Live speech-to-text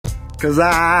'Cause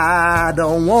I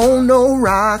don't want no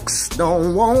rocks,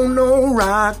 don't want no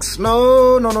rocks,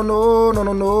 no, no, no, no, no,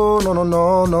 no, no, no,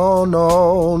 no, no, no,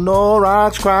 no, no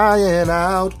rocks crying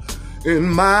out in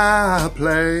my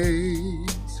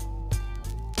place.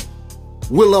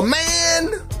 Will a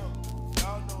man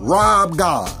rob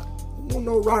God? I don't want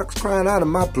no rocks crying out in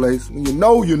my place. When you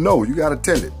know, you gotta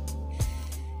tell it.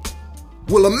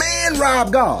 Will a man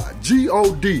rob God?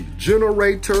 G-O-D,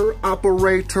 generator,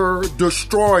 operator,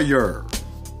 destroyer.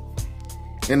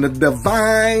 In the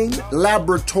divine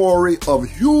laboratory of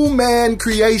human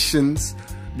creations,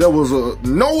 there was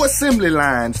no assembly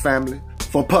lines, family,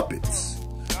 for puppets.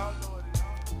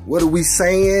 What are we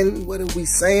saying? What are we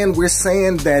saying? We're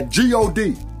saying that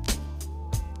G-O-D,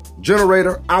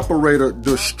 generator, operator,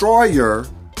 destroyer,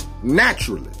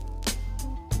 naturally,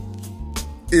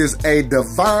 is a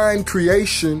divine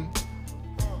creation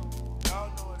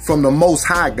from the Most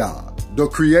High God, the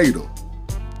Creator.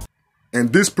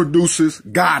 And this produces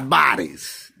God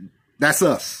bodies. That's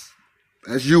us.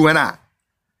 That's you and I.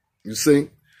 You see?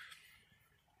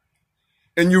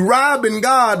 And you're robbing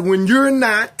God when you're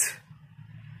not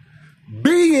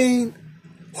being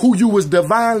who you was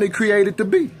divinely created to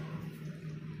be.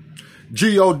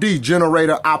 G-O-D,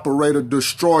 generator, operator,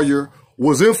 destroyer,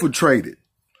 was infiltrated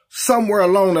somewhere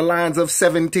along the lines of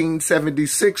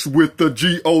 1776 with the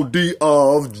G-O-D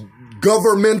of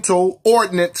Governmental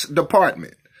Ordnance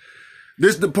Department.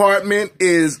 This department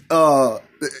is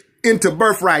into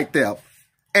birthright theft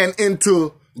and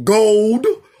into gold,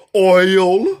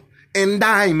 oil, and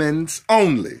diamonds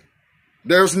only.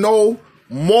 There's no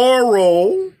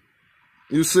moral,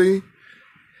 you see,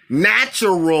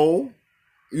 natural,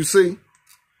 you see,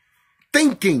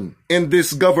 thinking in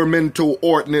this governmental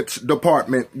ordnance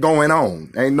department going on.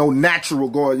 Ain't no natural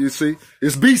going, you see.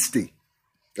 It's beastie,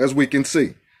 as we can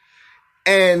see.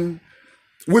 And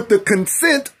with the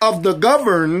consent of the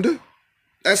governed,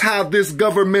 that's how this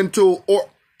governmental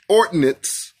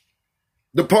ordnance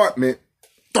department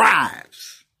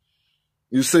thrives.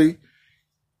 You see?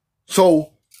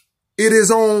 So it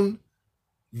is on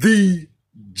the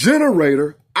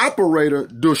generator, operator,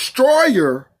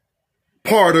 destroyer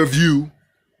part of you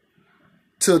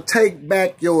to take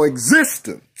back your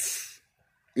existence.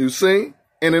 You see?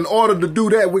 And in order to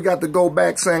do that, we got to go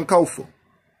back Sankofa.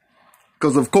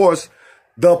 Because, of course,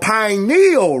 the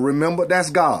pineal, remember,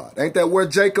 that's God. Ain't that where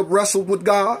Jacob wrestled with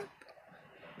God?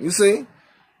 You see?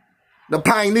 The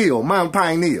pineal, Mount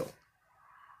Pineal.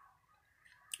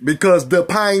 Because the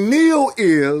pineal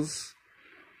is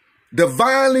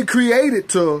divinely created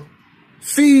to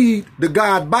feed the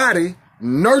God body,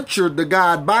 nurture the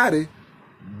God body,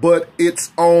 but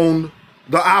it's on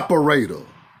the operator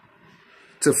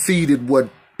to feed it what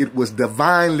it was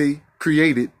divinely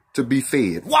created to be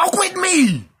fed. Walk with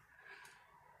me!